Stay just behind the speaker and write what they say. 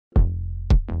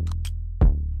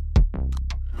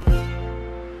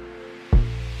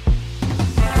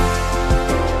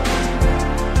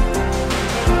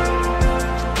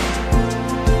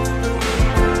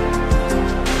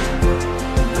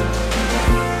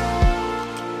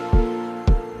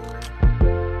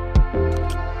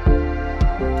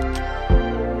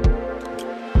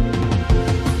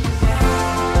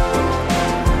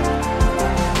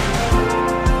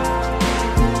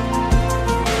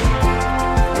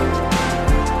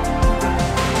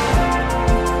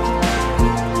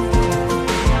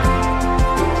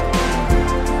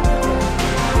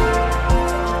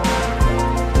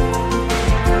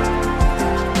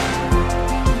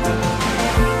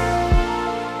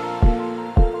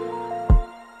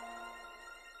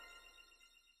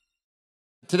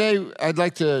Today, I'd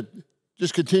like to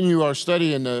just continue our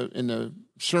study in the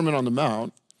Sermon on the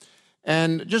Mount.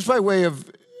 And just by way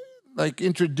of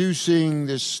introducing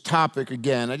this topic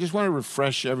again, I just want to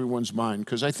refresh everyone's mind,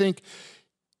 because I think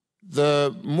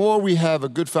the more we have a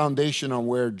good foundation on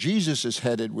where Jesus is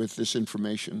headed with this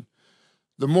information,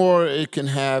 the more it can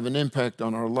have an impact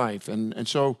on our life. And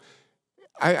so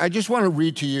I just want to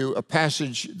read to you a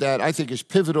passage that I think is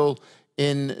pivotal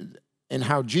in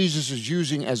how Jesus is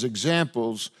using as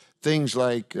examples things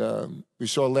like we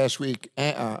saw last week,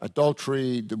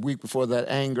 adultery, the week before that,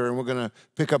 anger, and we're going to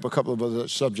pick up a couple of other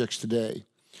subjects today.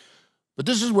 But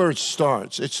this is where it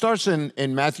starts. It starts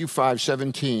in Matthew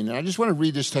 5:17, and I just want to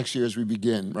read this text here as we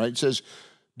begin, right? It says,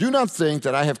 "Do not think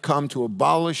that I have come to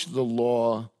abolish the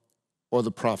law or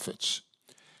the prophets."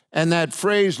 And that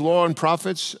phrase, law and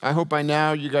prophets, I hope by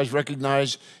now you guys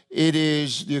recognize it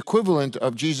is the equivalent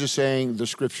of Jesus saying the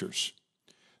scriptures.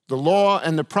 The law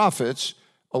and the prophets,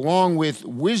 along with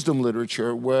wisdom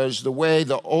literature, was the way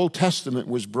the Old Testament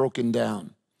was broken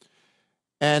down.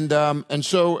 And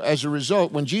so as a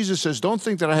result, when Jesus says, don't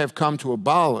think that I have come to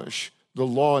abolish the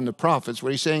law and the prophets,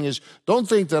 what he's saying is, don't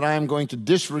think that I am going to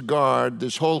disregard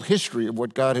this whole history of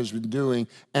what God has been doing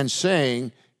and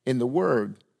saying in the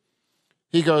Word.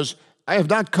 He goes, I have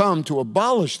not come to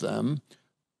abolish them,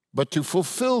 but to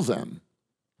fulfill them.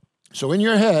 So in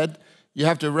your head, you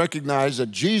have to recognize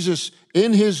that Jesus,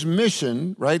 in his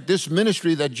mission, right, this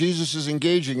ministry that Jesus is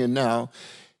engaging in now,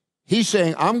 he's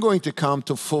saying, I'm going to come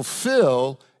to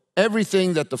fulfill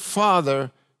everything that the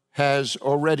Father has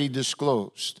already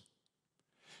disclosed.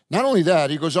 Not only that,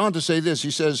 he goes on to say this.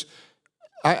 He says,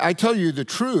 I tell you the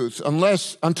truth,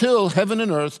 until heaven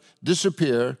and earth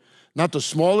disappear, not the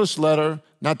smallest letter,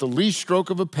 not the least stroke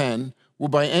of a pen will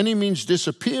by any means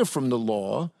disappear from the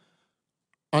law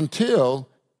until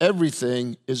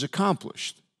everything is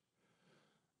accomplished.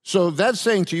 So that's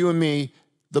saying to you and me,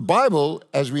 the Bible,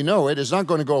 as we know it, is not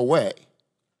going to go away.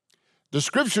 The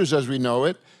scriptures, as we know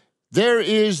it, there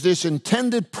is this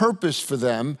intended purpose for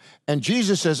them, and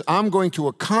Jesus says, I'm going to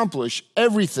accomplish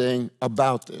everything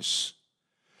about this.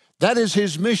 That is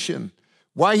his mission.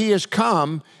 Why he has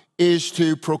come is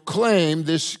to proclaim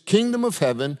this kingdom of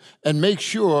heaven and make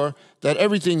sure that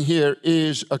everything here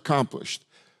is accomplished.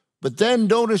 But then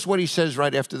notice what he says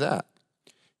right after that.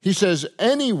 He says,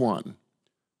 anyone.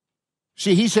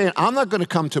 See, he's saying, I'm not going to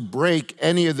come to break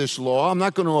any of this law. I'm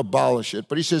not going to abolish it.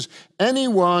 But he says,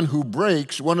 anyone who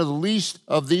breaks one of the least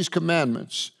of these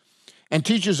commandments and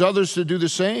teaches others to do the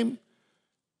same,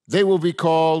 they will be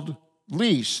called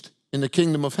least in the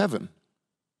kingdom of heaven.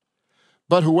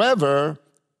 But whoever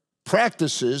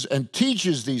practices and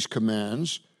teaches these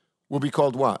commands will be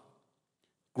called what?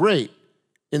 Great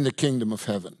in the kingdom of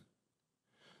heaven.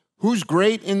 Who's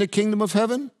great in the kingdom of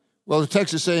heaven? Well, the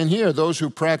text is saying here, those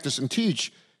who practice and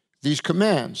teach these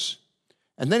commands.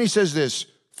 And then he says this,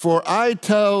 for I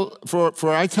tell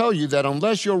you that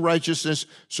unless your righteousness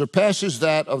surpasses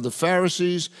that of the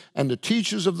Pharisees and the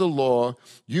teachers of the law,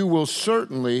 you will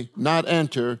certainly not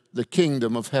enter the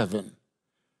kingdom of heaven.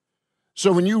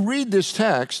 So when you read this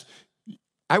text,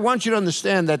 I want you to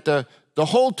understand that the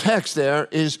whole text there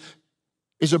is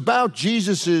about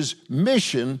Jesus'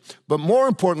 mission, but more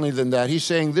importantly than that, he's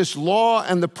saying this law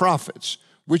and the prophets,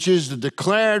 which is the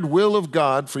declared will of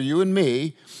God for you and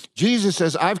me, Jesus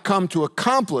says, I've come to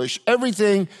accomplish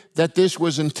everything that this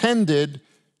was intended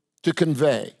to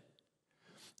convey.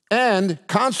 And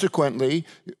consequently,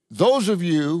 those of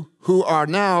you who are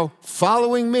now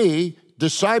following me,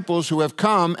 disciples who have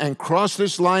come and crossed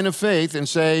this line of faith and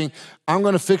saying, I'm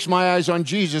going to fix my eyes on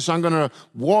Jesus, I'm going to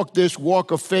walk this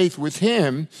walk of faith with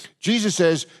him. Jesus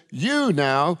says, you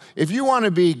now, if you want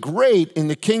to be great in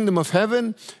the kingdom of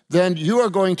heaven, then you are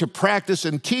going to practice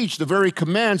and teach the very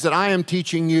commands that I am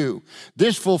teaching you.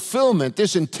 This fulfillment,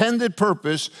 this intended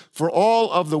purpose for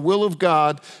all of the will of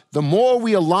God, the more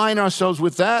we align ourselves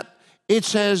with that, it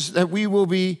says that we will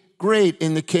be great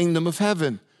in the kingdom of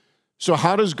heaven. So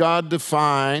how does God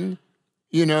define,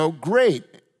 great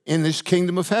in this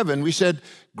kingdom of heaven? We said,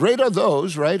 great are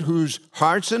those, right, whose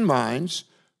hearts and minds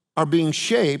are being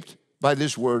shaped by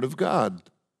this word of God.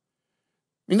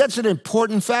 I mean, that's an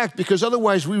important fact, because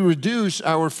otherwise we reduce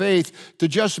our faith to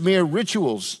just mere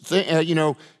rituals,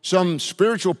 some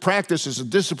spiritual practices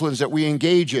and disciplines that we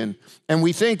engage in. And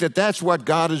we think that that's what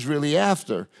God is really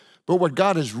after. But what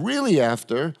God is really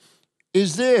after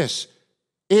is this.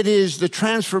 It is the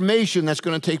transformation that's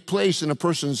going to take place in a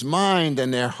person's mind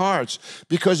and their hearts,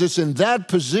 because it's in that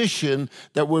position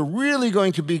that we're really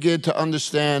going to begin to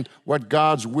understand what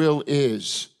God's will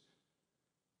is.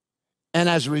 And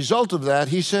as a result of that,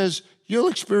 he says, you'll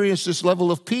experience this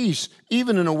level of peace,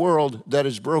 even in a world that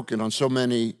is broken on so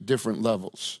many different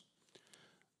levels.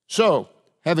 So,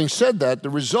 having said that, the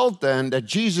result then that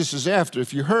Jesus is after,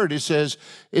 if you heard, it says,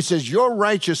 your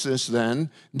righteousness then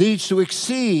needs to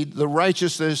exceed the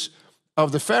righteousness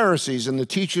of the Pharisees and the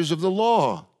teachers of the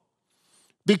law.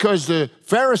 Because the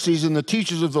Pharisees and the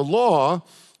teachers of the law,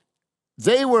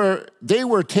 they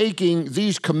were taking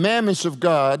these commandments of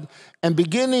God and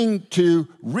beginning to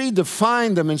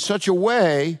redefine them in such a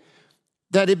way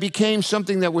that it became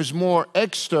something that was more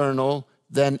external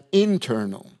than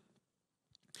internal.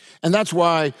 And that's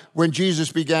why when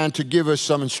Jesus began to give us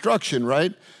some instruction,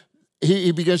 right,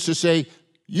 he begins to say,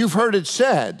 you've heard it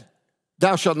said,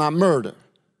 thou shalt not murder.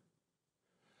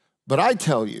 But I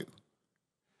tell you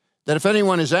that if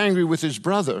anyone is angry with his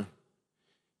brother,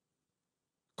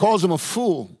 calls him a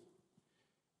fool,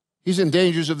 he's in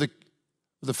dangers of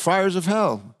the fires of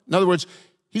hell. In other words,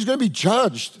 he's going to be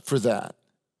judged for that.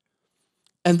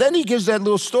 And then he gives that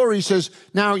little story. He says,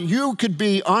 now you could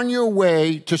be on your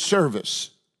way to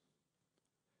service.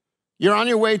 You're on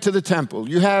your way to the temple.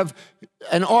 You have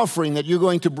an offering that you're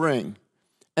going to bring.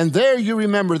 And there you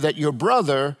remember that your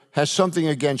brother has something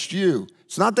against you.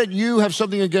 It's not that you have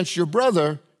something against your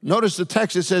brother. Notice the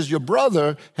text, it says your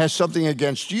brother has something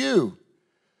against you.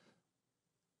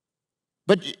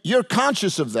 But you're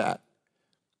conscious of that.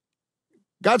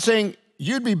 God's saying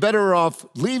you'd be better off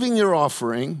leaving your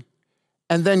offering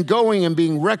and then going and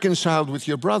being reconciled with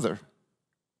your brother.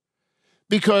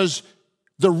 Because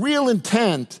the real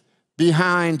intent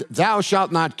behind thou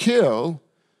shalt not kill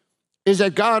is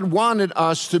that God wanted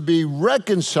us to be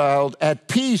reconciled at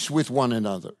peace with one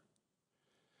another.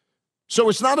 So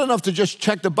it's not enough to just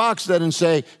check the box then and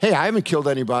say, hey, I haven't killed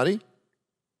anybody.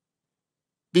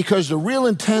 Because the real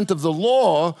intent of the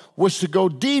law was to go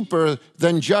deeper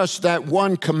than just that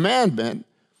one commandment.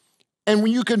 And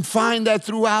when you can find that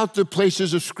throughout the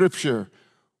places of Scripture,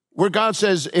 where God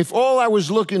says, if all I was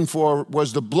looking for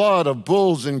was the blood of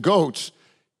bulls and goats,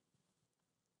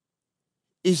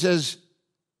 he says,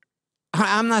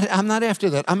 I'm not after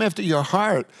that. I'm after your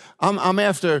heart. I'm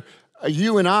after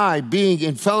you and I being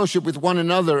in fellowship with one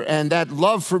another, and that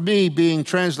love for me being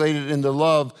translated into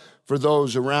love for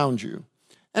those around you.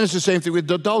 And it's the same thing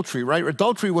with adultery, right?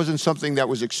 Adultery wasn't something that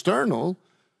was external,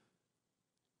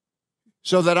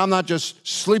 so that I'm not just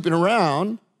sleeping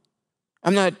around.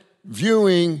 I'm not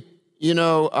viewing,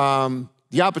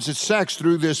 the opposite sex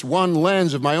through this one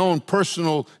lens of my own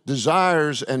personal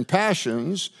desires and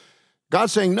passions.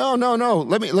 God's saying, no.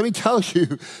 Let me tell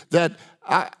you that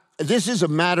this is a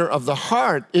matter of the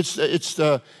heart. It's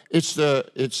the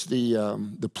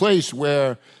place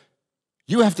where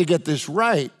you have to get this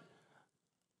right.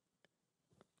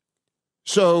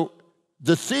 So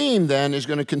the theme then is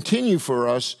going to continue for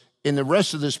us in the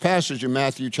rest of this passage in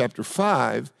Matthew chapter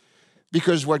 5,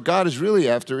 because what God is really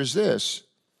after is this: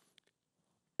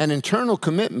 an internal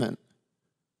commitment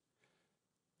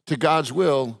to God's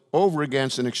will over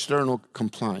against an external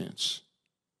compliance.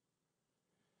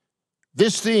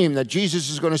 This theme that Jesus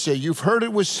is going to say, you've heard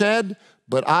it was said,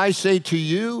 but I say to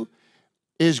you,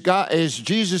 is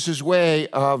Jesus' way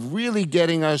of really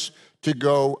getting us to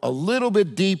go a little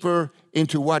bit deeper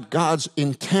into what God's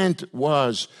intent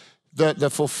was, the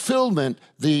fulfillment,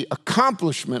 the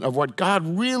accomplishment of what God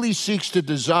really seeks to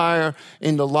desire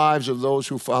in the lives of those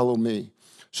who follow me.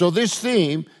 So this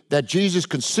theme that Jesus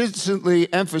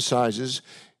consistently emphasizes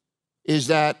is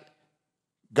that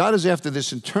God is after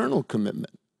this internal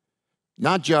commitment,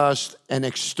 not just an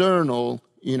external,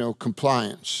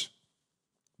 compliance.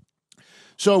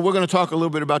 So we're going to talk a little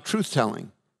bit about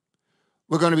truth-telling.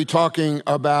 We're going to be talking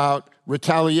about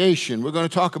retaliation. We're going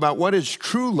to talk about what is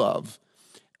true love.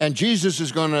 And Jesus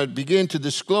is going to begin to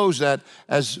disclose that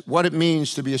as what it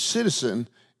means to be a citizen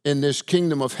in this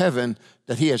kingdom of heaven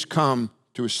that he has come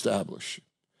to establish.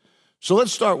 So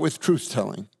let's start with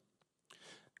truth-telling.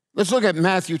 Let's look at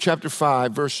Matthew chapter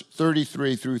 5, verse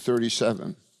 33 through 37.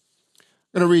 I'm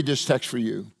going to read this text for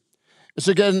you.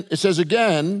 It says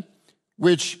again,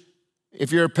 which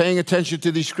if you're paying attention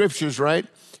to these scriptures, right?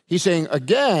 He's saying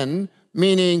again,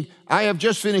 meaning I have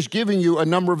just finished giving you a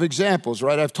number of examples,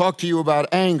 right? I've talked to you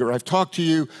about anger. I've talked to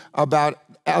you about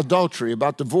adultery,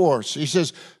 about divorce. He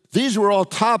says, these were all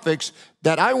topics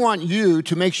that I want you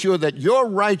to make sure that your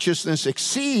righteousness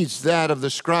exceeds that of the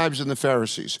scribes and the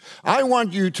Pharisees. I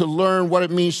want you to learn what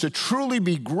it means to truly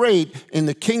be great in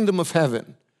the kingdom of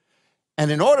heaven.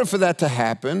 And in order for that to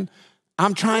happen,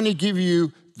 I'm trying to give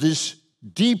you this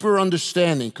deeper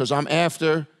understanding because I'm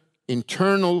after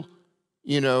internal,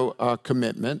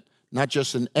 commitment, not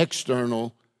just an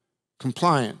external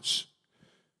compliance.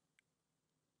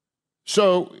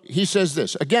 So he says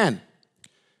this, again,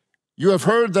 You have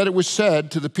heard that it was said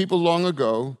to the people long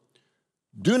ago,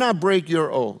 do not break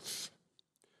your oath,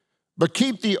 but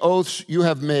keep the oaths you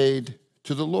have made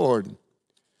to the Lord.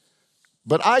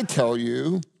 But I tell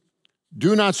you,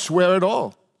 do not swear at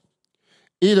all,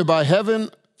 either by heaven,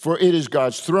 for it is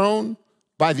God's throne,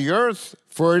 by the earth,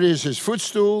 for it is his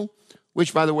footstool,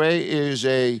 which, by the way, is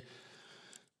a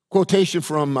quotation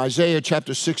from Isaiah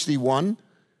chapter 61,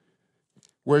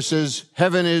 where it says,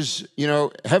 heaven is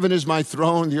my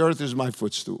throne, the earth is my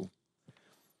footstool.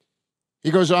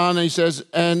 He goes on and he says,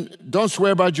 and don't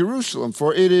swear by Jerusalem,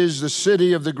 for it is the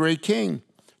city of the great king.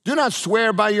 Do not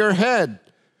swear by your head,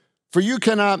 for you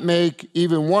cannot make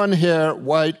even one hair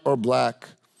white or black.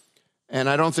 And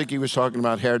I don't think he was talking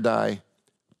about hair dye.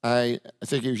 I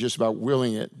think he was just about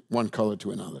willing it one color to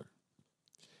another.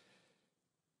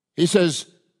 He says,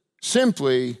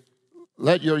 simply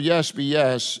let your yes be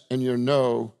yes and your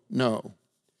no, no.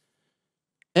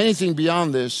 Anything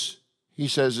beyond this, he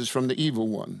says, is from the evil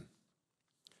one.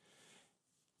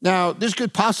 Now, this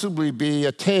could possibly be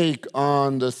a take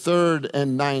on the third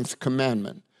and ninth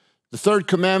commandment. The third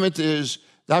commandment is,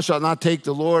 thou shalt not take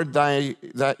the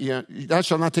thou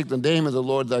shalt not take the name of the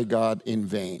Lord thy God in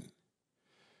vain.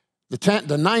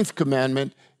 The ninth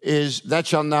commandment is, thou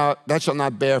shalt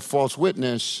not bear false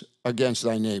witness against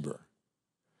thy neighbor.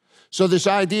 So this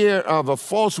idea of a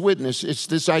false witness, it's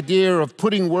this idea of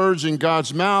putting words in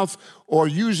God's mouth or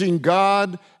using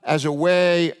God as a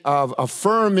way of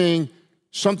affirming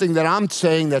something that I'm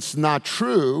saying that's not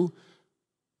true.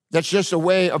 That's just a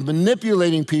way of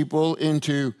manipulating people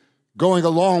into going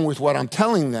along with what I'm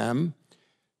telling them.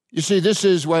 You see, this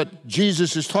is what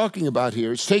Jesus is talking about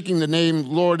here. It's taking the name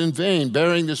Lord in vain,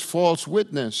 bearing this false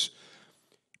witness.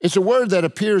 It's a word that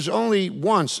appears only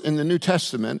once in the New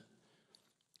Testament,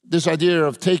 this idea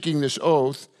of taking this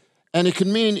oath, and it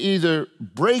can mean either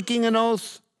breaking an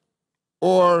oath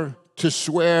or to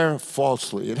swear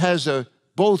falsely. It has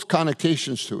both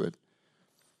connotations to it.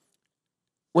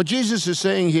 What Jesus is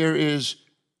saying here is,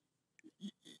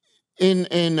 when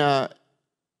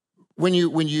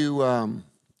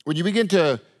you begin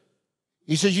to,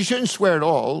 he says you shouldn't swear at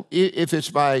all if it's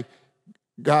by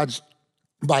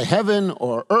heaven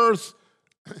or earth,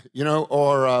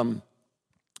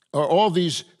 or all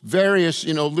these various,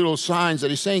 little signs that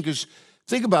he's saying. Because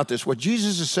think about this, what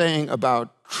Jesus is saying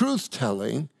about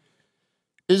truth-telling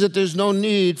is that there's no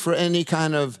need for any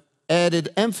kind of added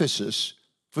emphasis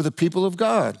for the people of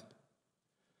God.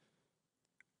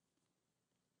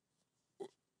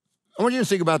 I want you to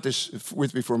think about this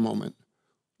with me for a moment.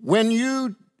 When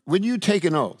you take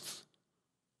an oath,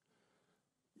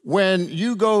 when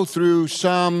you go through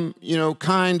some,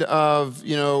 kind of,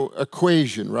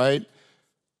 equation, right?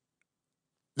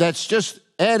 That's just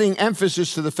adding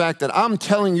emphasis to the fact that I'm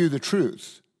telling you the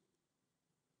truth.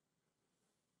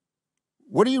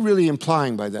 What are you really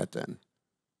implying by that then?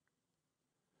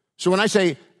 So when I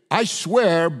say, I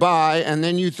swear by, and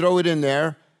then you throw it in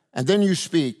there, and then you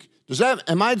speak,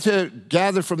 am I to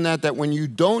gather from that when you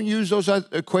don't use those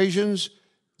equations,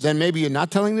 then maybe you're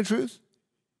not telling the truth?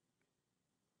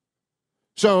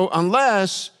 So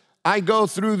unless I go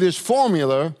through this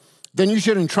formula, then you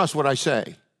shouldn't trust what I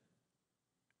say.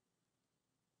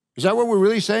 Is that what we're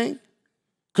really saying?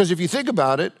 Because if you think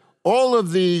about it, all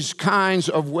of these kinds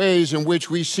of ways in which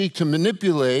we seek to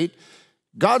manipulate,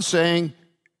 God's saying,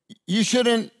 you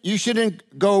shouldn't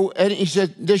go, and he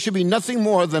said, there should be nothing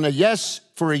more than a yes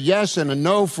for a yes and a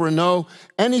no for a no.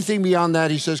 Anything beyond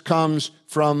that, he says, comes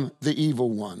from the evil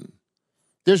one.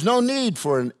 There's no need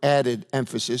for an added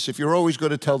emphasis if you're always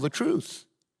going to tell the truth.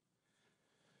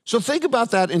 So think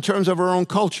about that in terms of our own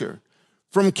culture.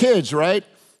 From kids, right?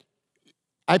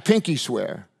 I pinky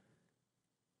swear.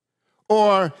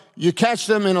 Or you catch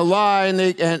them in a lie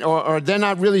or they're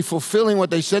not really fulfilling what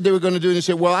they said they were going to do, and they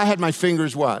say, well, I had my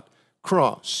fingers what?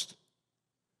 Crossed.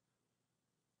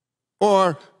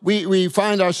 Or we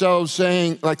find ourselves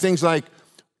saying things like,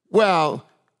 well,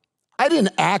 I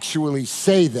didn't actually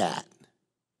say that.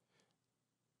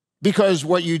 Because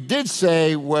what you did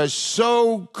say was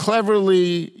so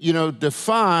cleverly,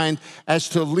 defined as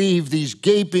to leave these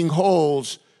gaping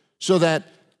holes so that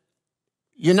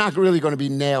you're not really going to be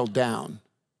nailed down.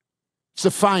 It's the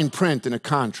fine print in a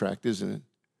contract, isn't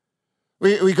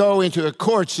it? We go into a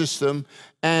court system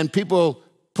and people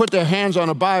put their hands on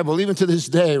a Bible, even to this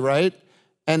day, right?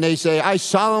 And they say, I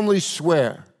solemnly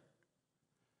swear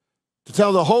to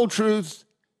tell the whole truth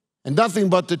and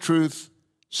nothing but the truth,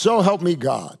 so help me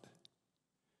God.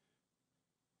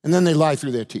 And then they lie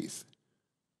through their teeth.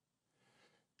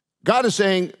 God is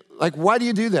saying, why do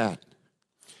you do that?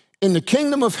 In the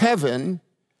kingdom of heaven,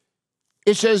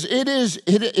 it says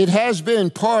it has been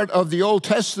part of the Old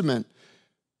Testament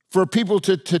for people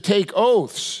to take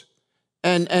oaths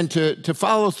and to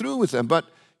follow through with them. But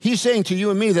he's saying to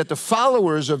you and me that the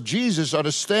followers of Jesus are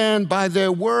to stand by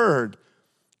their word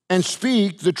and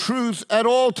speak the truth at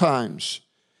all times.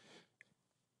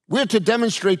 We're to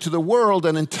demonstrate to the world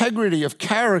an integrity of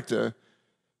character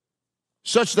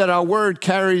such that our word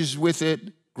carries with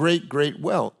it great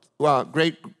weight.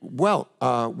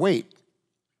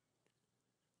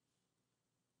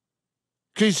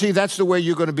 Because you see, that's the way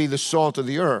you're going to be the salt of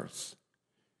the earth.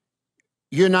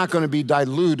 You're not going to be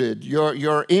diluted.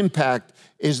 Your impact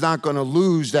is not going to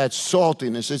lose that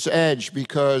saltiness, its edge,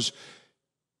 because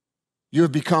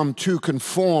you've become too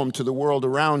conformed to the world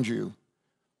around you.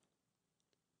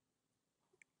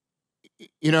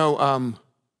 You know,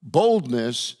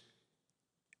 boldness,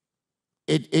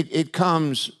 it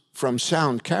comes from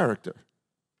sound character.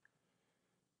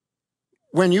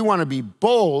 When you want to be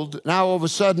bold, now all of a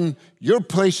sudden you're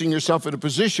placing yourself in a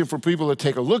position for people to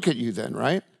take a look at you then,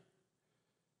 right?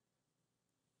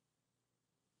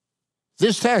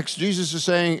 This text, Jesus is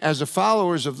saying, as the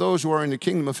followers of those who are in the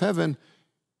kingdom of heaven,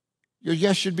 your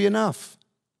yes should be enough,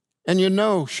 and your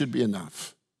no should be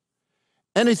enough.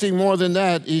 Anything more than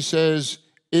that, he says,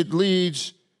 it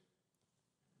leads,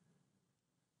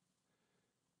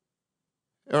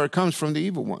 or it comes from the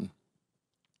evil one.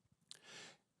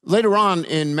 Later on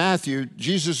in Matthew,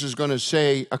 Jesus is going to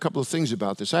say a couple of things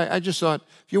about this. I just thought,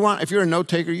 if you're a note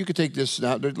taker, you could take this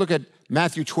now. Look at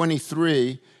Matthew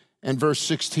 23 and verse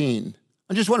 16.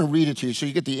 I just want to read it to you so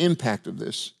you get the impact of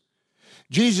this.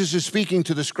 Jesus is speaking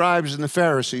to the scribes and the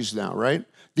Pharisees now, right?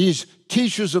 These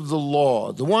teachers of the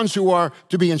law, the ones who are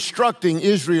to be instructing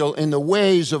Israel in the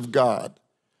ways of God.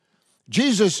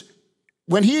 Jesus,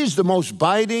 when he's the most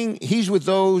biting, he's with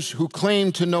those who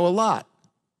claim to know a lot.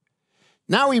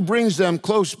 Now he brings them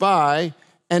close by,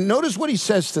 and notice what he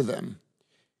says to them.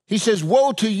 He says,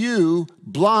 woe to you,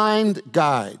 blind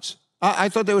guides. I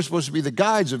thought they were supposed to be the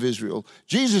guides of Israel.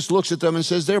 Jesus looks at them and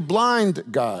says, they're blind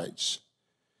guides.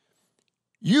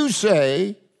 You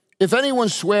say, if anyone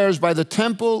swears by the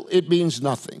temple, it means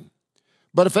nothing.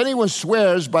 But if anyone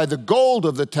swears by the gold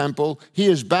of the temple, he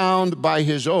is bound by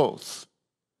his oath.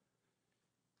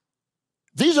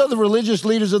 These are the religious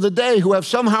leaders of the day who have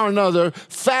somehow or another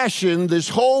fashioned this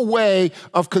whole way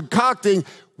of concocting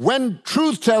when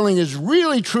truth-telling is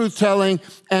really truth-telling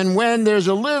and when there's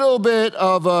a little bit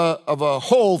of a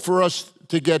hole for us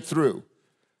to get through.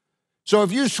 So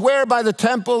if you swear by the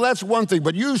temple, that's one thing,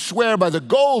 but you swear by the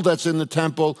gold that's in the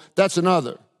temple, that's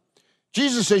another.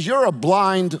 Jesus says, you're a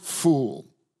blind fool.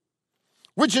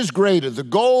 Which is greater, the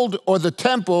gold or the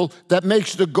temple that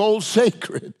makes the gold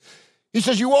sacred? He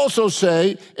says, you also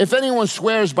say, if anyone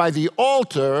swears by the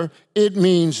altar, it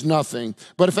means nothing.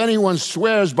 But if anyone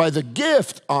swears by the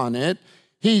gift on it,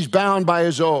 he's bound by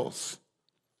his oath.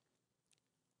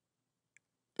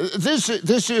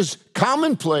 This is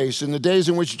commonplace in the days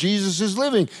in which Jesus is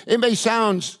living. It may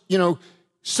sound,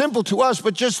 simple to us,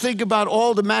 but just think about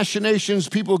all the machinations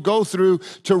people go through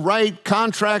to write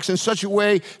contracts in such a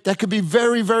way that could be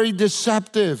very, very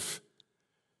deceptive.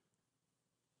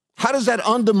 How does that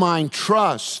undermine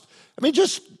trust? I mean,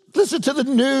 just listen to the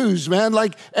news, man.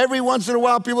 Like every once in a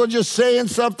while, people are just saying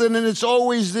something and it's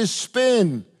always this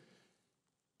spin.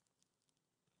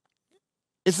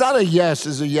 It's not a yes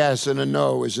is a yes and a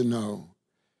no is a no.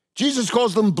 Jesus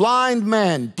calls them blind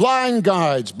men, blind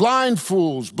guides, blind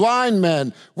fools, blind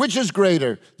men. Which is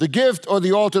greater, the gift or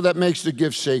the altar that makes the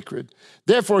gift sacred?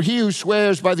 Therefore, he who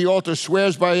swears by the altar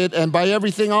swears by it and by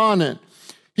everything on it.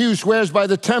 He who swears by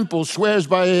the temple swears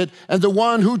by it and the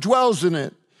one who dwells in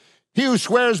it. He who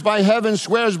swears by heaven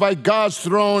swears by God's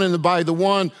throne and by the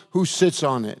one who sits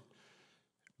on it.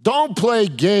 Don't play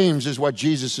games is what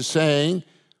Jesus is saying.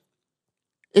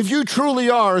 If you truly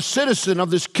are a citizen of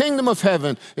this kingdom of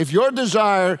heaven, if your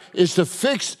desire is to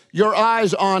fix your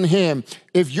eyes on him,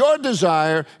 if your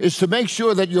desire is to make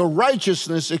sure that your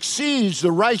righteousness exceeds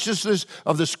the righteousness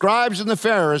of the scribes and the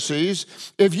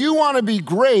Pharisees, if you want to be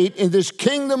great in this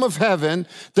kingdom of heaven,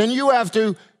 then you have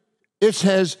to, it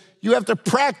says, you have to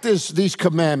practice these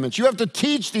commandments. You have to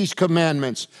teach these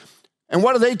commandments. And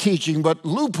what are they teaching? But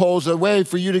loopholes are a way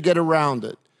for you to get around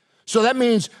it. So that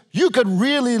means you could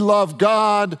really love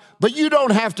God, but you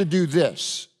don't have to do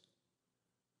this.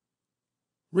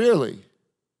 Really?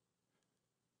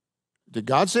 Did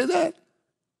God say that?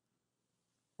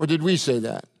 Or did we say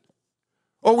that?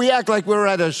 Or we act like we're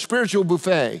at a spiritual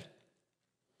buffet.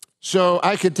 So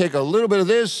I could take a little bit of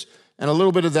this and a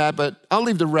little bit of that, but I'll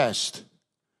leave the rest.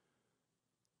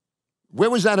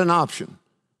 Where was that an option?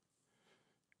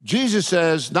 Jesus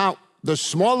says, now, the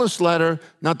smallest letter,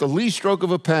 not the least stroke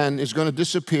of a pen, is going to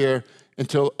disappear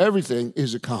until everything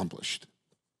is accomplished.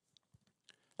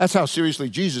 That's how seriously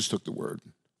Jesus took the word.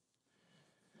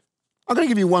 I'm going to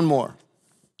give you one more.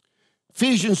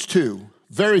 Ephesians 2,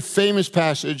 very famous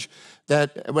passage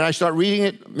that when I start reading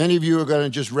it, many of you are going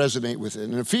to just resonate with it.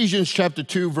 In Ephesians chapter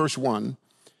 2, verse 1,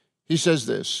 he says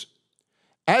this,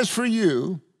 as for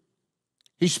you,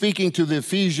 he's speaking to the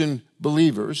Ephesian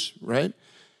believers, right?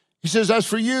 He says, as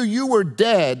for you, you were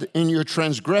dead in your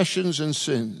transgressions and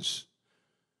sins.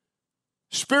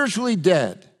 Spiritually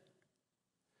dead.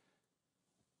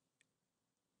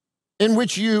 In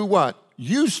which you, what?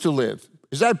 Used to live.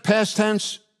 Is that past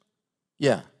tense?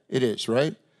 Yeah, it is,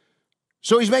 right?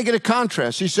 So he's making a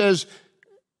contrast. He says,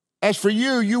 as for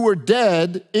you, you were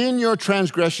dead in your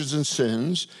transgressions and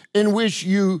sins, in which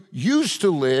you used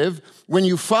to live when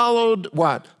you followed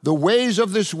what? The ways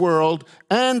of this world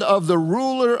and of the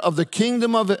ruler of the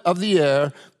kingdom of the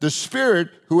air, the spirit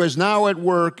who is now at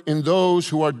work in those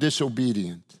who are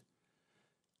disobedient.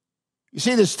 You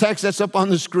see this text that's up on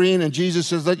the screen, and Jesus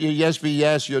says, let your yes be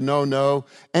yes, your no, no.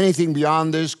 Anything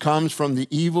beyond this comes from the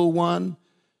evil one.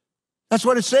 That's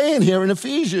what it's saying here in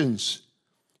Ephesians.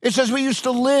 It says we used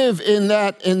to live in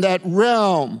that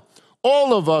realm.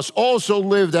 All of us also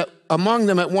lived among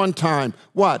them at one time.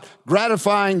 What?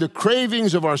 Gratifying the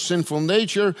cravings of our sinful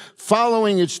nature,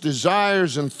 following its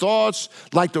desires and thoughts.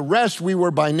 Like the rest, we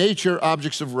were by nature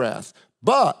objects of wrath.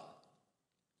 But,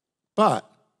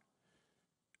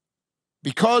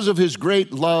 because of his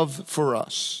great love for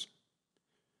us,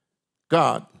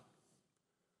 God,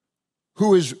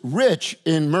 who is rich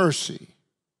in mercy,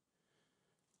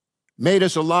 made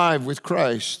us alive with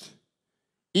Christ,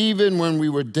 even when we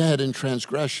were dead in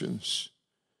transgressions.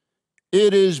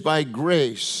 It is by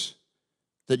grace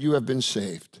that you have been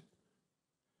saved.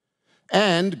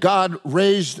 And God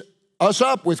raised us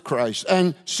up with Christ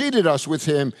and seated us with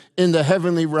him in the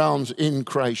heavenly realms in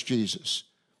Christ Jesus.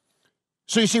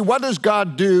 So you see, what does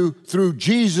God do through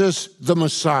Jesus the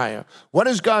Messiah? What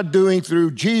is God doing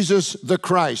through Jesus the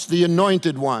Christ, the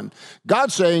anointed one?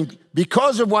 God's saying,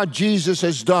 because of what Jesus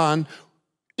has done,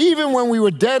 even when we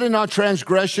were dead in our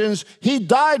transgressions, he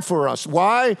died for us.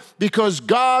 Why? Because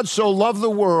God so loved the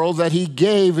world that he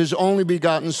gave his only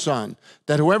begotten Son,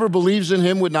 that whoever believes in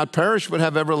him would not perish but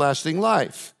have everlasting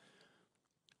life.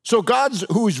 So God,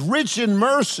 who is rich in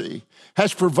mercy,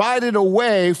 has provided a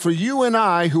way for you and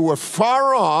I who were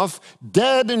far off,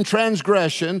 dead in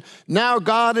transgression. Now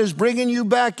God is bringing you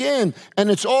back in. And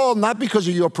it's all not because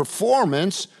of your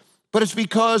performance, but it's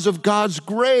because of God's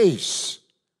grace.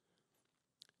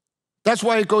 That's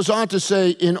why it goes on to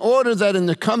say, in order that in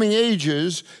the coming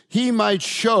ages he might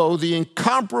show the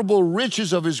incomparable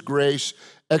riches of his grace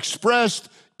expressed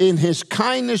in his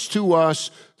kindness to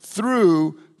us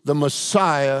through the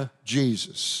Messiah,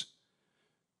 Jesus.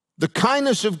 The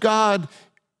kindness of God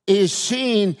is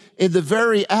seen in the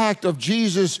very act of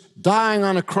Jesus dying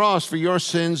on a cross for your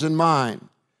sins and mine.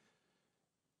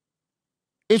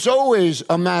 It's always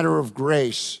a matter of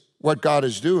grace, what God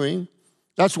is doing.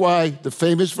 That's why the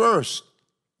famous verse,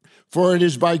 for it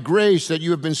is by grace that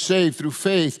you have been saved through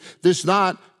faith. This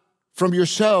not from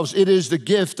yourselves, it is the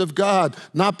gift of God,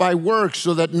 not by works,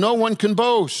 so that no one can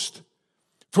boast.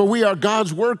 For we are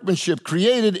God's workmanship,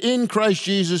 created in Christ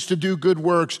Jesus to do good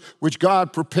works, which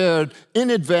God prepared in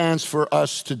advance for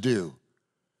us to do.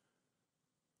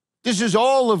 This is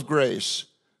all of grace.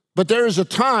 But there is a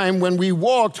time when we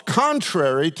walked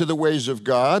contrary to the ways of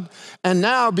God, and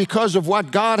now because of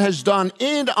what God has done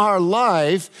in our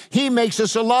life, he makes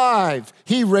us alive.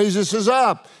 He raises us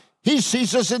up. He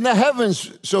seats us in the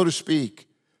heavens, so to speak.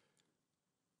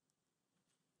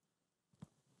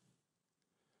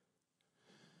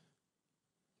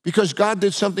 Because God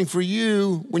did something for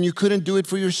you when you couldn't do it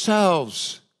for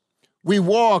yourselves. We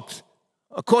walked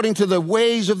according to the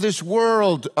ways of this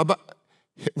world.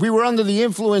 We were under the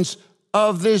influence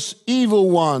of this evil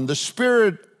one, the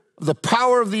spirit, the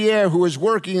power of the air who is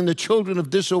working in the children of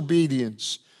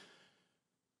disobedience.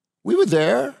 We were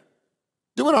there,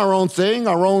 doing our own thing,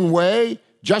 our own way,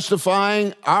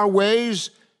 justifying our ways,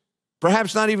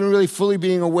 perhaps not even really fully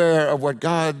being aware of what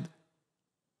God,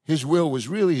 his will was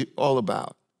really all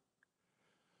about.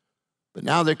 But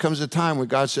now there comes a time when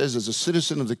God says, as a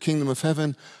citizen of the kingdom of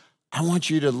heaven, I want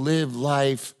you to live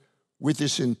life with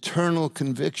this internal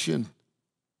conviction.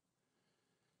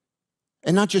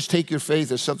 And not just take your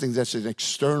faith as something that's an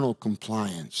external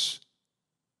compliance.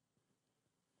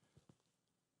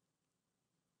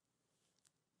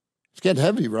 It's getting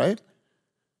heavy, right?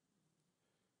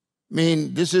 I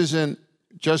mean, this isn't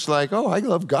just like, oh, I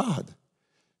love God.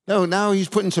 No, now he's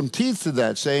putting some teeth to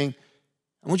that, saying,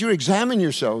 I want you to examine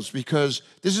yourselves because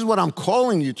this is what I'm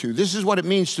calling you to. This is what it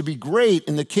means to be great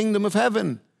in the kingdom of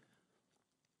heaven.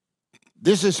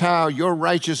 This is how your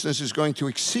righteousness is going to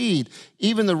exceed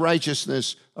even the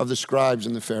righteousness of the scribes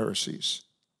and the Pharisees.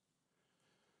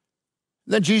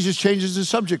 Then Jesus changes the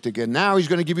subject again. Now he's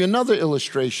going to give you another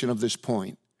illustration of this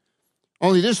point.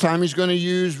 Only this time he's going to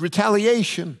use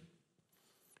retaliation.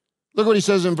 Look what he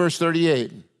says in verse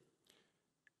 38.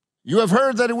 You have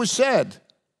heard that it was said,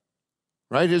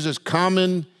 right? Here's this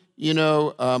common,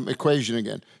 equation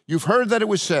again. You've heard that it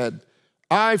was said,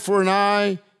 eye for an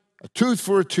eye, a tooth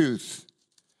for a tooth.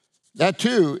 That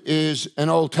too is an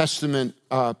Old Testament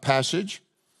passage.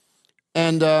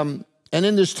 And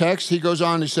in this text, he goes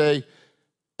on to say,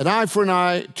 an eye for an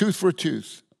eye, tooth for a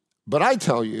tooth. But I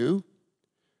tell you,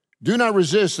 do not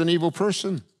resist an evil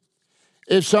person.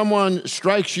 If someone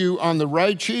strikes you on the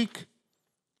right cheek,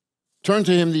 turn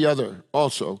to him the other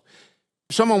also.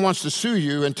 If someone wants to sue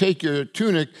you and take your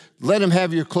tunic, let him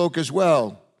have your cloak as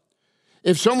well.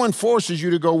 If someone forces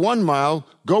you to go 1 mile,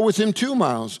 go with him 2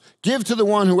 miles. Give to the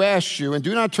one who asks you, and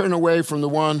do not turn away from the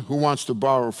one who wants to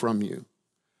borrow from you.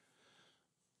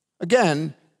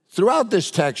 Again, throughout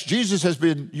this text, Jesus has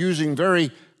been using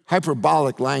very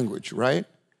hyperbolic language, right?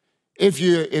 If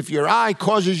your eye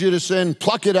causes you to sin,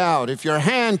 pluck it out. If your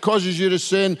hand causes you to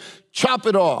sin, chop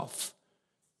it off.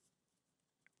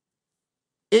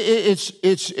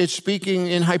 It's speaking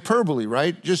in hyperbole,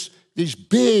 right? Just these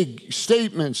big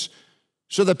statements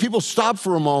so that people stop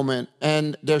for a moment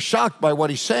and they're shocked by what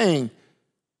he's saying.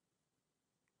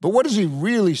 But what is he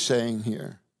really saying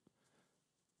here?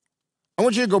 I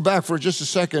want you to go back for just a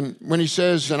second when he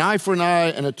says an eye for an eye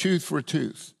and a tooth for a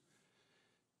tooth.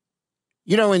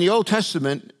 In the Old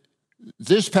Testament,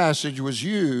 this passage was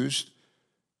used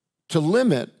to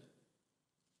limit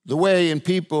the way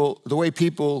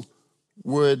people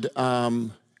would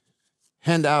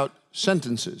hand out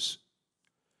sentences.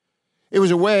 It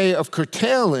was a way of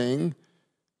curtailing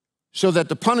so that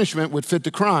the punishment would fit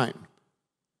the crime.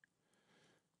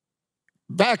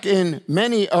 Back in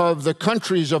many of the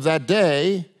countries of that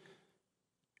day,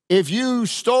 if you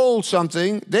stole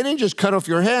something, they didn't just cut off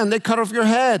your hand, they cut off your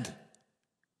head.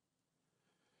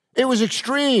 It was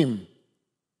extreme.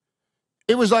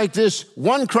 It was like this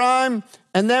one crime,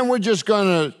 and then we're just going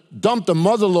to dump the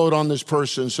mother load on this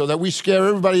person so that we scare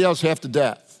everybody else half to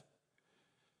death.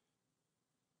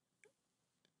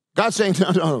 God's saying,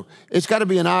 no, it's got to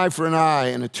be an eye for an eye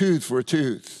and a tooth for a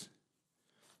tooth.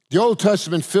 The Old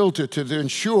Testament filter to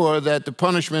ensure that the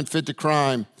punishment fit the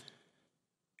crime,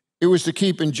 it was to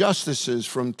keep injustices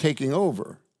from taking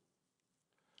over.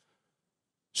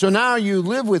 So now you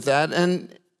live with that,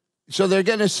 and so they're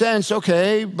getting a sense,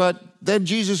 okay, but then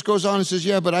Jesus goes on and says,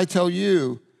 yeah, but I tell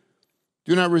you,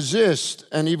 do not resist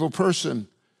an evil person.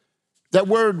 That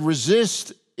word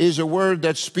resist is a word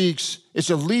that speaks, it's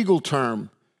a legal term.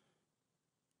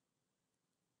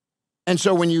 And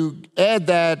so when you add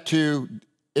that to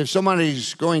if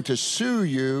somebody's going to sue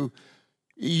you,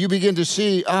 you begin to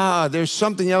see, there's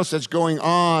something else that's going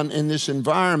on in this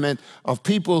environment of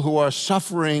people who are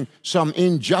suffering some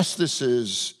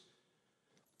injustices.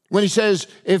 When he says,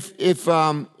 if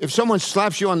someone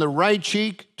slaps you on the right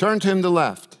cheek, turn to him the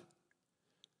left.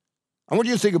 I want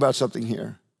you to think about something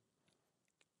here.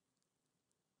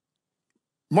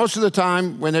 Most of the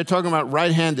time, when they're talking about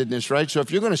right-handedness, right? So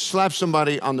if you're going to slap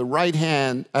somebody on the right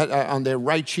hand, on their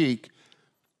right cheek,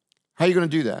 how are you going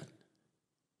to do that?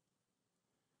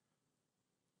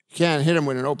 You can't hit them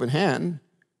with an open hand,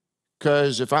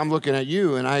 because if I'm looking at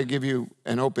you and I give you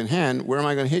an open hand, where am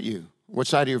I going to hit you? What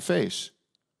side of your face?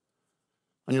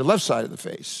 On your left side of the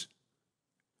face.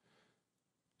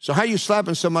 So how are you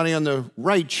slapping somebody on the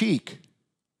right cheek?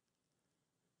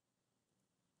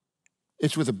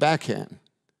 It's with a backhand.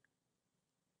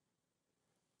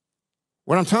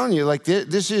 What I'm telling you,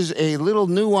 this is a little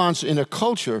nuance in a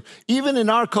culture. Even in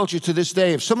our culture to this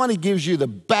day, if somebody gives you the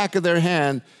back of their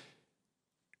hand,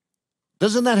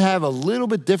 doesn't that have a little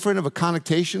bit different of a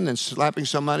connotation than slapping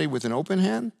somebody with an open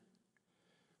hand?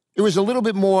 It was a little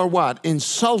bit more what?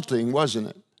 Insulting, wasn't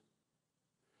it?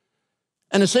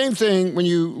 And the same thing when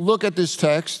you look at this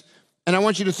text, and I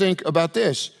want you to think about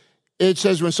this. It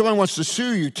says when someone wants to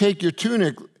sue you, take your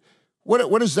tunic.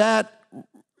 What is that?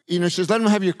 It says, let them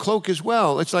have your cloak as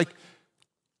well. It's like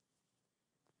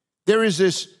there is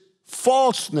this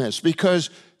falseness because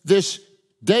this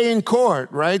day in court,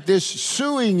 right? This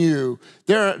suing you.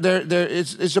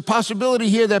 It's a possibility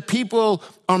here that people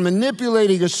are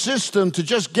manipulating a system to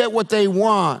just get what they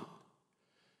want.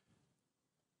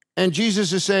 And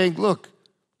Jesus is saying, look,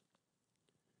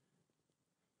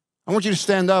 I want you to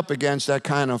stand up against that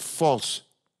kind of false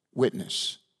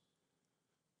witness.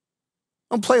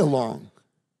 Don't play along.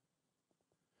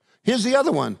 Here's the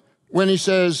other one. When he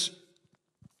says,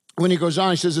 when he goes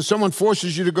on, he says, if someone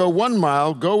forces you to go 1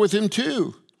 mile, go with him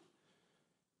 2.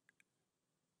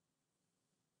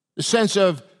 The sense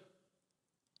of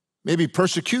maybe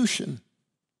persecution.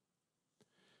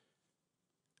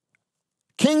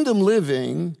 Kingdom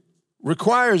living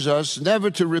requires us never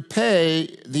to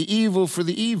repay the evil for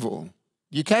the evil.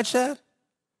 You catch that?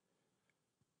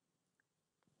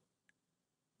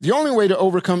 The only way to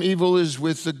overcome evil is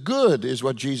with the good, is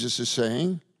what Jesus is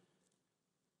saying.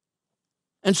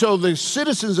 And so the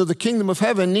citizens of the kingdom of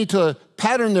heaven need to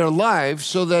pattern their lives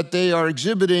so that they are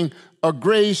exhibiting a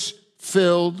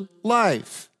grace-filled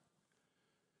life.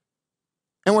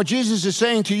 And what Jesus is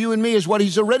saying to you and me is what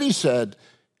he's already said.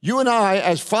 You and I,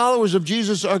 as followers of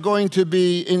Jesus, are going to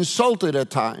be insulted at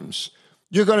times.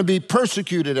 You're going to be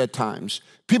persecuted at times.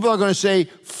 People are going to say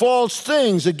false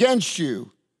things against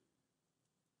you.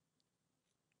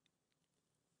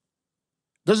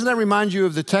 Doesn't that remind you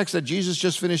of the text that Jesus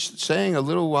just finished saying a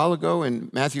little while ago in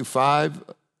Matthew 5,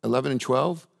 11 and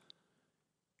 12?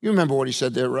 You remember what he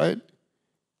said there, right?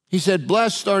 He said,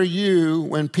 blessed are you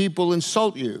when people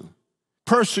insult you,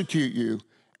 persecute you,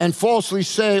 and falsely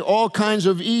say all kinds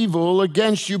of evil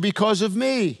against you because of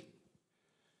me.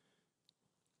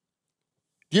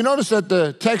 Do you notice that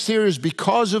the text here is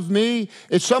because of me?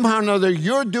 It's somehow or another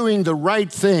you're doing the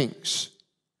right things.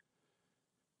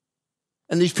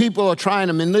 And these people are trying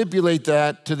to manipulate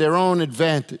that to their own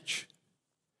advantage.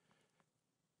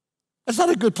 That's not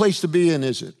a good place to be in,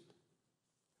 is it?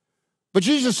 But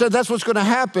Jesus said that's what's going to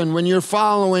happen when you're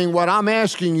following what I'm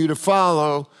asking you to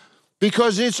follow,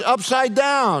 because it's upside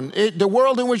down. The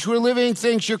world in which we're living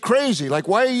thinks you're crazy. Like,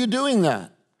 why are you doing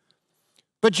that?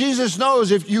 But Jesus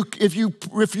knows if you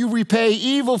repay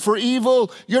evil for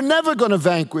evil, you're never going to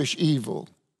vanquish evil.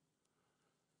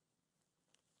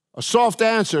 A soft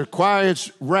answer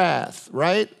quiets wrath,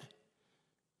 right?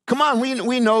 Come on,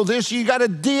 we know this. You got to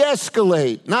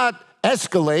de-escalate, not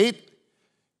escalate.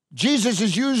 Jesus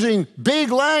is using big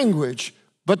language,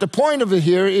 but the point of it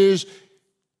here is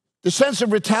the sense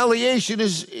of retaliation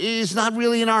is not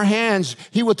really in our hands.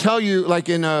 He will tell you, like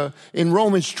in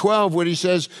Romans 12, where he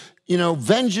says,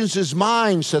 vengeance is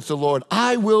mine, saith the Lord.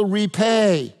 I will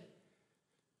repay.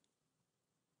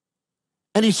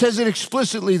 And he says it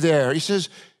explicitly there. He says,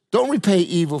 don't repay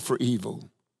evil for evil,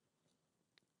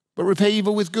 but repay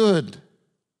evil with good.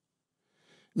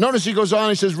 Notice he goes on,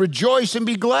 he says, rejoice and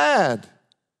be glad.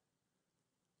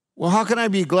 Well, how can I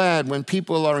be glad when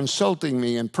people are insulting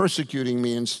me and persecuting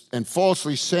me and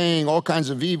falsely saying all kinds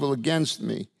of evil against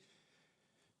me?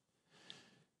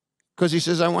 Because he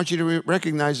says, I want you to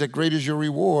recognize that great is your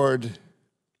reward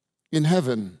in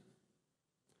heaven.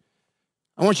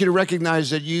 I want you to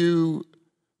recognize that you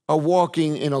are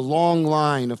walking in a long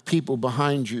line of people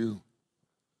behind you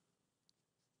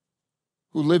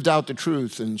who lived out the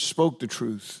truth and spoke the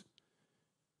truth,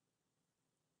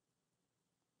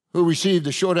 who received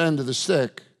the short end of the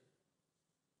stick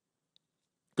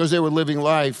because they were living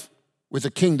life with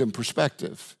a kingdom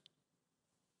perspective.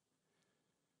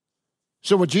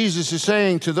 So what Jesus is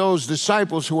saying to those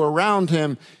disciples who are around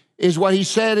him is what he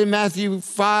said in Matthew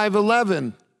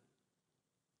 5:11.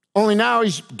 Only now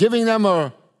he's giving them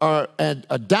a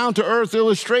down-to-earth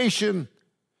illustration.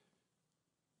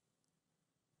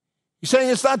 He's saying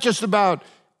it's not just about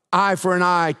eye for an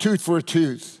eye, tooth for a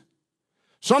tooth.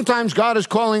 Sometimes God is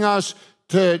calling us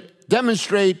to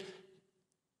demonstrate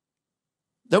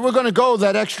that we're going to go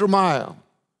that extra mile,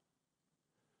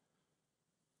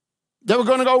 that we're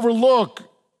going to overlook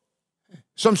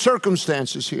some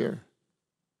circumstances here.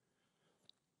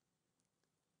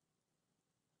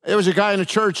 There was a guy in a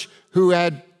church who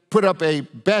had put up a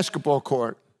basketball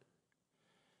court,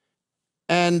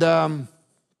 and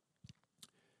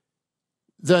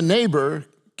the neighbor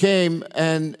came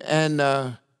and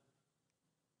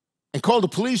called the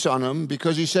police on him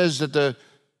because he says that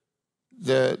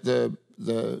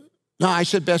no, I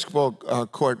said basketball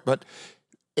court, but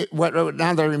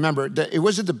now that I remember, it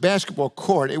wasn't the basketball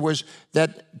court. It was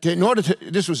that in order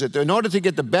to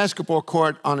get the basketball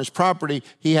court on his property,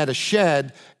 he had a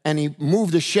shed, and he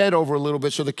moved the shed over a little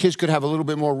bit so the kids could have a little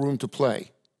bit more room to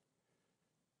play.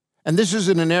 And this is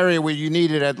in an area where you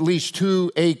needed at least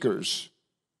 2 acres,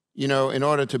 in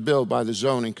order to build by the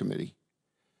zoning committee.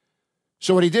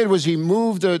 So what he did was he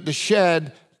moved the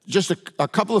shed just a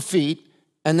couple of feet,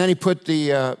 and then he put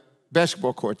the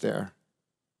basketball court there.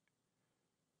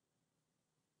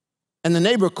 And the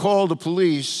neighbor called the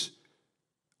police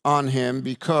on him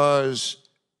because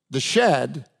the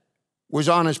shed was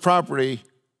on his property,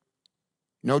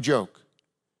 no joke,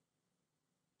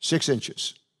 6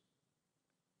 inches.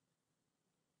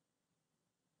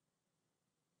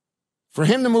 For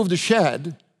him to move the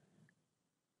shed,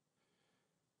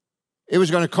 it was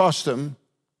going to cost them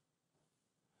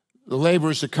the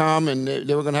laborers to come, and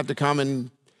they were going to have to come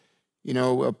and,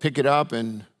 pick it up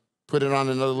and put it on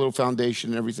another little foundation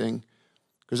and everything,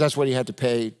 because that's what he had to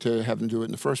pay to have them do it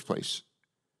in the first place.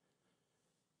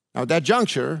 Now, at that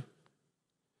juncture,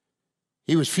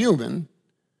 he was fuming.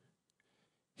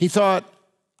 He thought,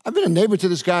 I've been a neighbor to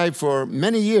this guy for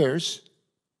many years.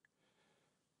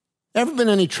 Never been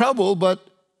any trouble, but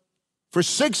for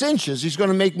 6 inches, he's going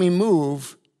to make me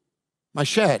move my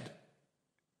shed.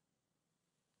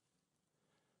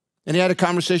 And he had a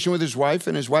conversation with his wife,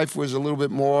 and his wife was a little bit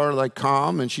more like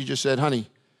calm, and she just said, honey,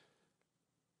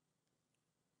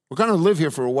 we're going to live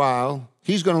here for a while.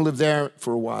 He's going to live there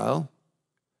for a while.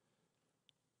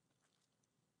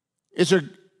 It's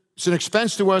an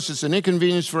expense to us. It's an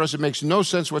inconvenience for us. It makes no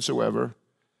sense whatsoever.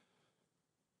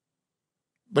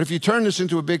 But if you turn this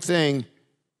into a big thing,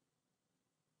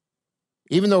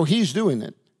 even though he's doing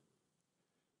it,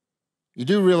 you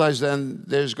do realize then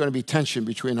there's going to be tension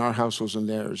between our households and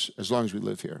theirs as long as we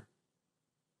live here.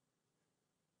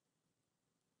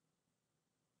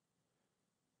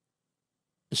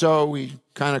 So we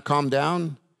kind of calmed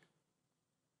down,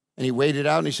 and he weighed it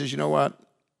out, and he says, you know what?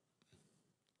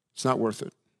 It's not worth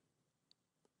it.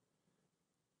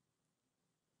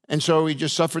 And so he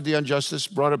just suffered the injustice,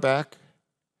 brought it back.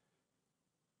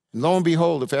 And lo and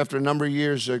behold, if after a number of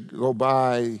years go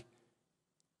by,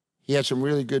 he had some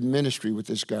really good ministry with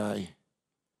this guy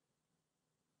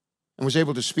and was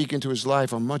able to speak into his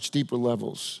life on much deeper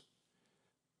levels.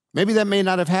 Maybe that may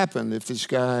not have happened if this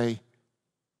guy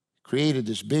created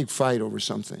this big fight over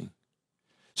something.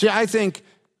 See, I think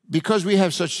because we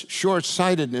have such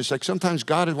short-sightedness, like sometimes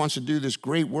God wants to do this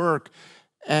great work,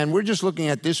 and we're just looking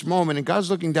at this moment, and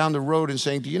God's looking down the road and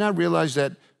saying, do you not realize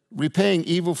that repaying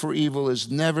evil for evil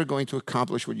is never going to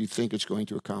accomplish what you think it's going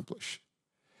to accomplish?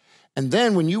 And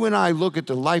then when you and I look at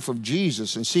the life of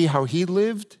Jesus and see how he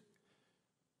lived,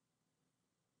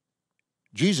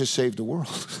 Jesus saved the world.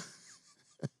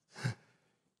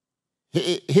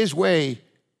 His way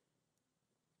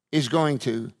is going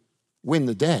to win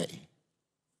the day.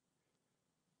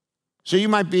 So you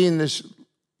might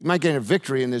get a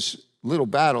victory in this little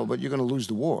battle, but you're going to lose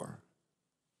the war.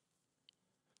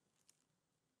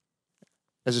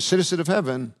 As a citizen of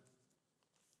heaven,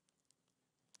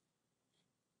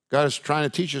 God is trying to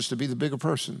teach us to be the bigger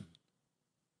person.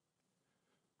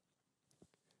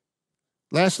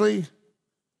 Lastly,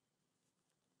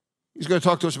 he's going to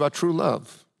talk to us about true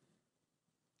love.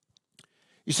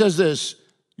 He says this,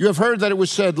 you have heard that it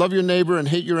was said, love your neighbor and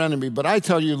hate your enemy, but I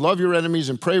tell you, love your enemies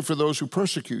and pray for those who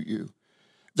persecute you,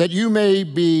 that you may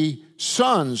be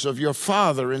sons of your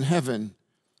Father in heaven.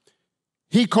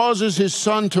 He causes his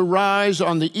sun to rise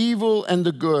on the evil and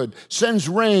the good, sends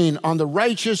rain on the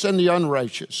righteous and the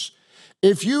unrighteous.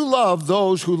 If you love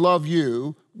those who love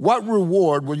you, what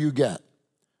reward will you get?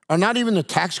 Are not even the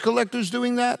tax collectors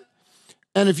doing that?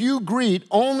 And if you greet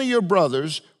only your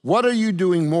brothers, what are you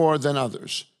doing more than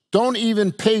others? Don't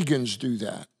even pagans do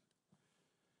that.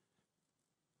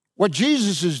 What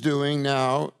Jesus is doing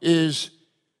now is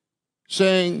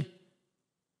saying,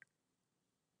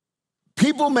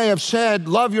 people may have said,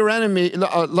 love your enemy,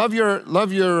 love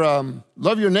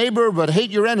your neighbor, but hate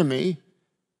your enemy.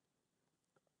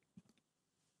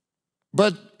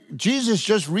 But Jesus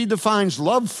just redefines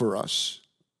love for us.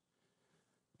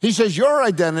 He says your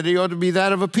identity ought to be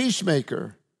that of a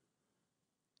peacemaker.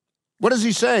 What does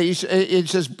he say? He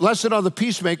says, blessed are the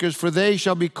peacemakers, for they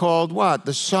shall be called what?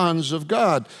 The sons of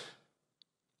God.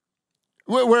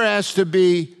 We're asked to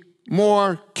be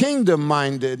more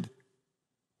kingdom-minded.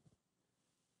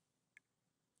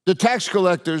 The tax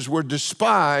collectors were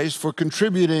despised for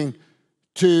contributing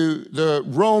to the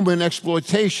Roman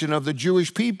exploitation of the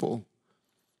Jewish people.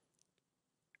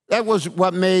 That was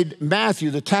what made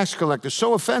Matthew, the tax collector,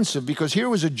 so offensive, because here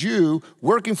was a Jew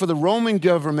working for the Roman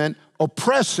government,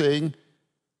 oppressing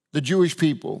the Jewish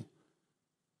people.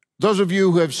 Those of you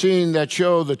who have seen that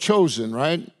show, The Chosen,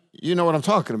 right? You know what I'm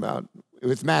talking about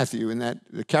with Matthew and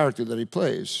the character that he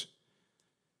plays.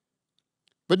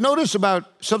 But notice about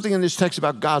something in this text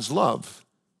about God's love.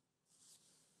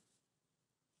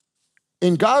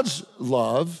 In God's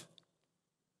love,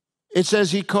 it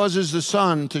says he causes the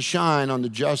sun to shine on the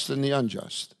just and the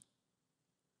unjust.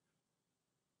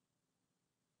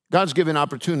 God's given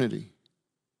opportunity.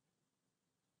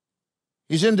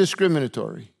 He's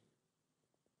indiscriminatory.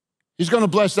 He's going to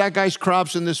bless that guy's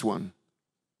crops and this one.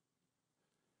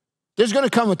 There's going to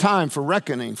come a time for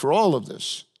reckoning for all of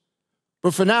this.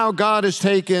 But for now, God has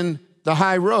taken the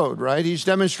high road, right? He's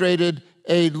demonstrated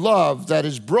a love that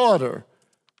is broader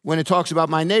when it talks about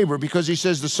my neighbor, because he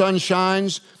says the sun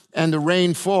shines and the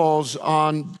rain falls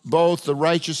on both the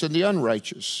righteous and the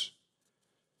unrighteous.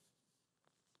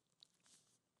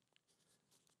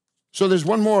 So there's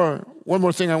one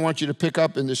more thing I want you to pick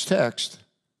up in this text.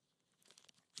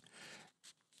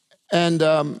 And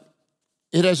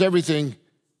it has everything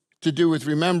to do with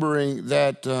remembering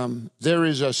that there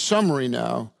is a summary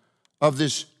now of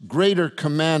this greater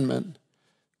commandment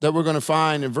that we're going to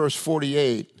find in verse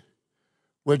 48,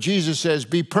 where Jesus says,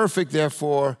 "Be perfect,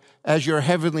 therefore, as your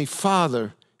heavenly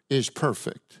Father is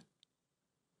perfect."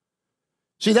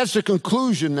 See, that's the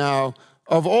conclusion now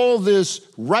of all this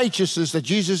righteousness that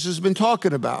Jesus has been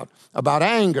talking about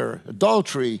anger,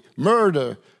 adultery,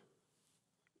 murder,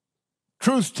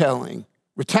 truth-telling,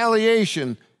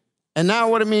 retaliation, and now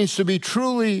what it means to be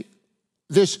truly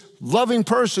this loving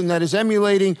person that is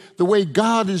emulating the way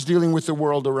God is dealing with the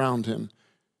world around him.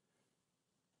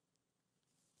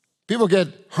 People get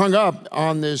hung up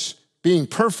on this being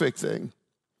perfect thing.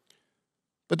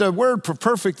 But the word for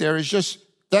perfect there is just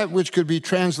that which could be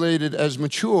translated as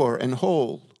mature and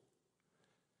whole.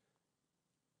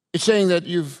 It's saying that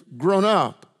you've grown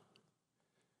up,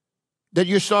 that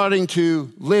you're starting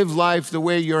to live life the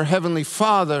way your heavenly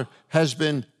Father has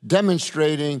been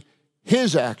demonstrating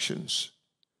his actions.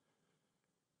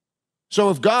 So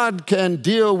if God can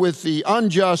deal with the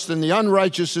unjust and the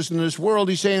unrighteousness in this world,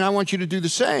 he's saying, I want you to do the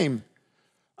same.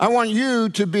 I want you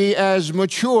to be as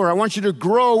mature. I want you to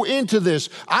grow into this.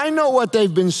 I know what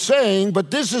they've been saying, but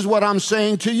this is what I'm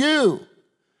saying to you.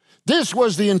 This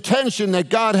was the intention that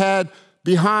God had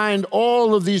behind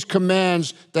all of these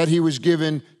commands that he was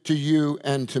given to you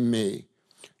and to me.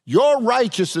 Your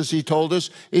righteousness, he told us,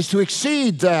 is to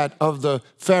exceed that of the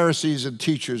Pharisees and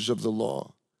teachers of the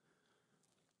law.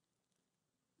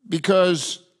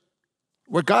 Because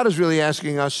what God is really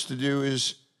asking us to do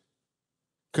is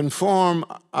conform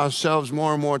ourselves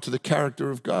more and more to the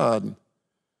character of God.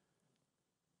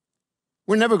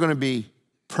 We're never going to be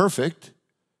perfect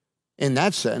in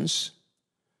that sense,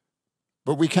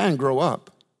 but we can grow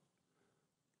up.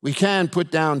 We can put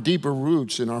down deeper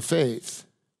roots in our faith.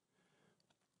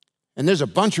 And there's a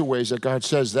bunch of ways that God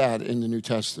says that in the New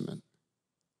Testament.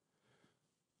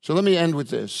 So let me end with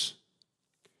this.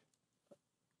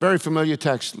 Very familiar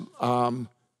text, 1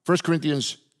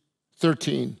 Corinthians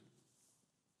 13.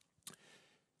 It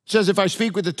says, if I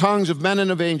speak with the tongues of men and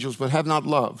of angels, but have not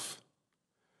love,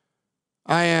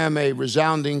 I am a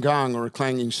resounding gong or a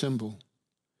clanging cymbal.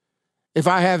 If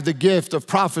I have the gift of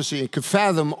prophecy and can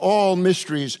fathom all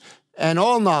mysteries and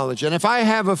all knowledge, and if I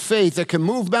have a faith that can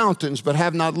move mountains but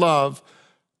have not love,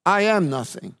 I am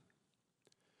nothing.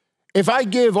 If I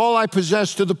give all I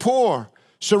possess to the poor,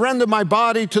 surrender my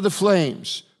body to the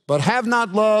flames, but have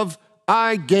not love,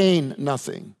 I gain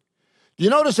nothing. You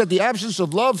notice that the absence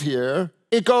of love here,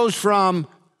 it goes from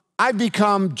I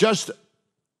become just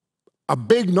a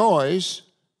big noise.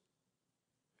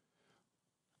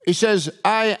 He says,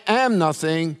 I am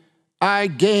nothing, I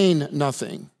gain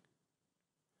nothing.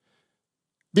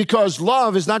 Because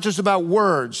love is not just about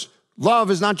words.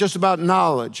 Love is not just about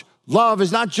knowledge. Love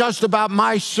is not just about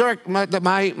my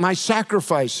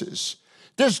sacrifices.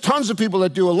 There's tons of people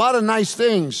that do a lot of nice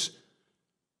things.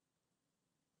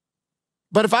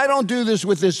 But if I don't do this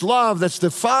with this love that's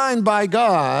defined by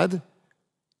God,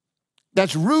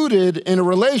 that's rooted in a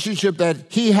relationship that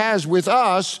he has with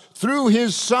us through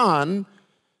his Son,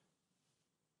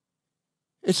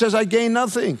 it says I gain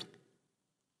nothing.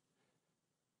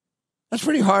 That's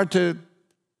pretty hard to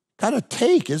kind of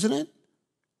take, isn't it?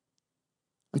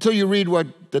 Until you read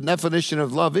what the definition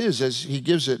of love is as he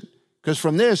gives it. Because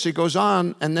from this, it goes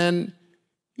on, and then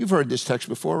you've heard this text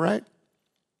before, right?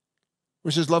 Where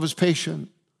it says love is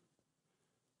patient,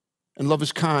 and love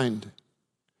is kind. It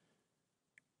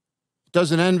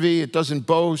doesn't envy, it doesn't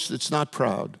boast, it's not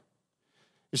proud.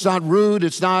 It's not rude,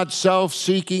 it's not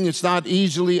self-seeking, it's not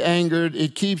easily angered,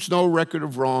 it keeps no record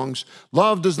of wrongs.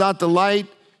 Love does not delight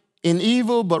in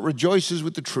evil, but rejoices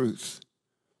with the truth.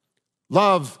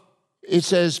 Love, it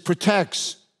says,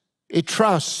 protects, it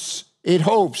trusts, it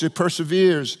hopes, it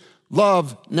perseveres.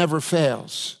 Love never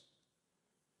fails.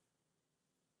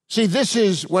 See, this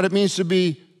is what it means to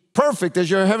be perfect as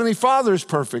your heavenly Father is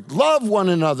perfect. Love one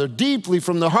another deeply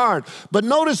from the heart. But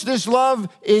notice this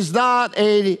love is not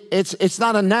it's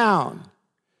not a noun.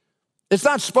 It's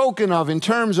not spoken of in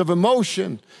terms of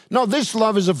emotion. No, this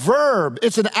love is a verb.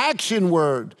 It's an action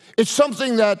word. It's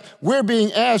something that we're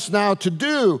being asked now to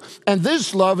do. And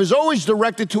this love is always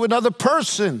directed to another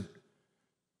person.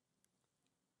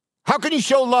 How can you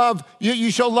show love? You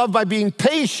show love by being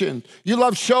patient.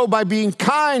 You show by being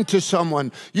kind to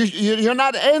someone. You're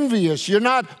not envious. You're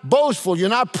not boastful. You're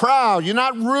not proud. You're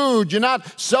not rude. You're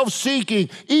not self-seeking,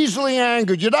 easily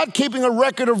angered. You're not keeping a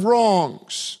record of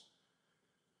wrongs.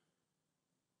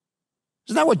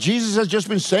 Isn't that what Jesus has just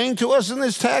been saying to us in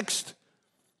this text?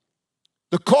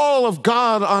 The call of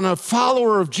God on a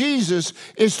follower of Jesus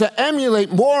is to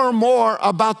emulate more and more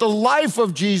about the life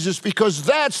of Jesus, because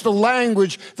that's the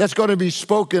language that's going to be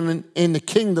spoken in the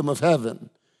kingdom of heaven.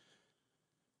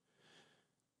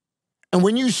 And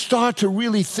when you start to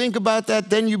really think about that,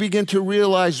 then you begin to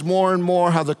realize more and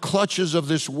more how the clutches of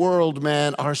this world,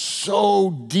 man, are so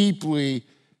deeply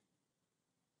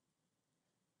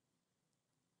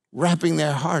wrapping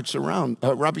their arms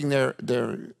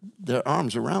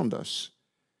around us.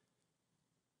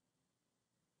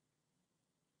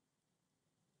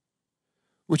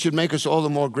 Which should make us all the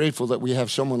more grateful that we have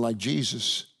someone like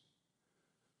Jesus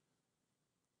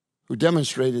who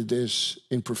demonstrated this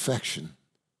in perfection,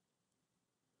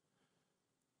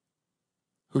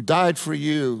 who died for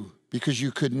you because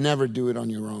you could never do it on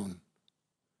your own.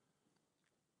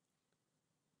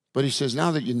 But he says,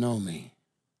 now that you know me,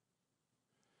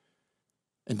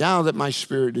 and now that my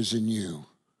Spirit is in you,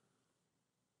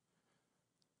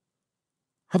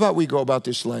 how about we go about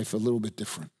this life a little bit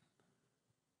different?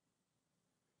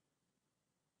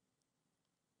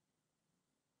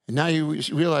 And now you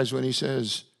realize when he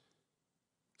says,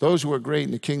 those who are great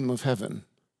in the kingdom of heaven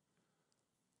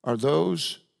are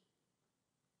those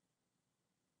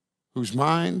whose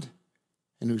mind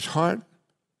and whose heart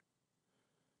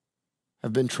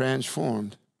have been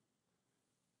transformed,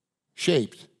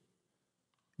 shaped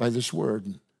by this word.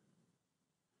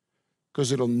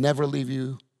 Because it'll never leave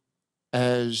you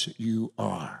as you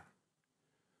are.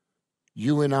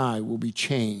 You and I will be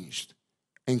changed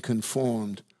and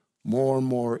conformed more and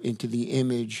more into the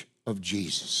image of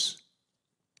Jesus.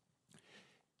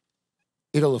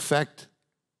 It'll affect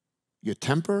your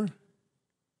temper.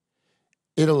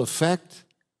 It'll affect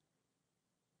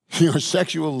your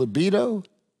sexual libido.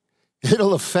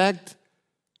 It'll affect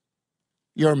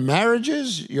your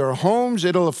marriages, your homes.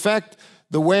 It'll affect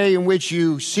the way in which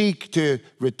you seek to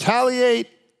retaliate,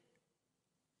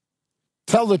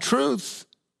 tell the truth,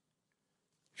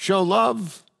 show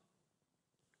love.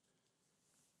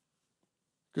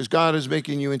 Because God is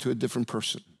making you into a different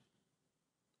person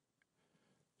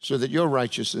so that your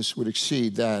righteousness would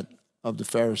exceed that of the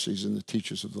Pharisees and the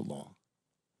teachers of the law,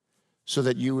 so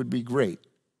that you would be great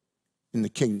in the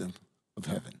kingdom of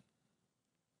heaven.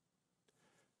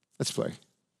 Let's pray.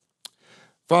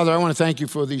 Father, I want to thank you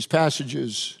for these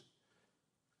passages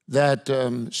that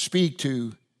speak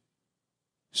to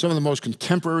some of the most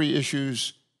contemporary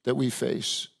issues that we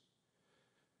face.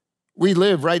 We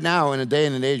live right now in a day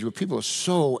and an age where people are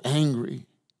so angry.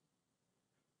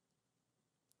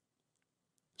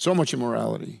 So much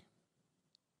immorality.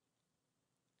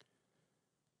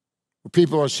 Where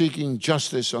people are seeking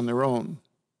justice on their own.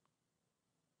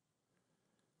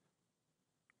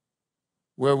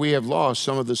 Where we have lost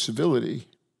some of the civility.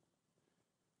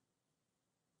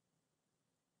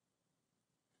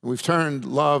 We've turned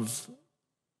love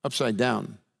upside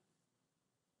down.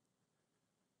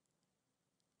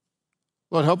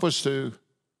 Lord, help us to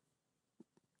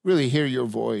really hear your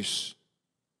voice,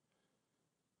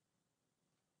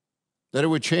 that it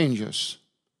would change us.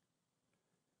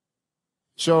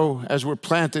 So as we're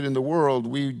planted in the world,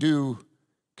 we do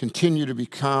continue to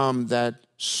become that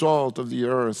salt of the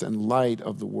earth and light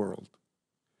of the world.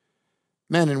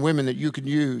 Men and women that you can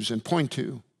use and point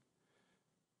to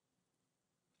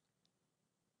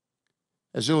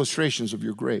as illustrations of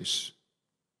your grace.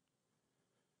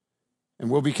 And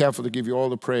we'll be careful to give you all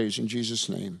the praise in Jesus'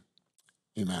 name.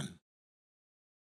 Amen.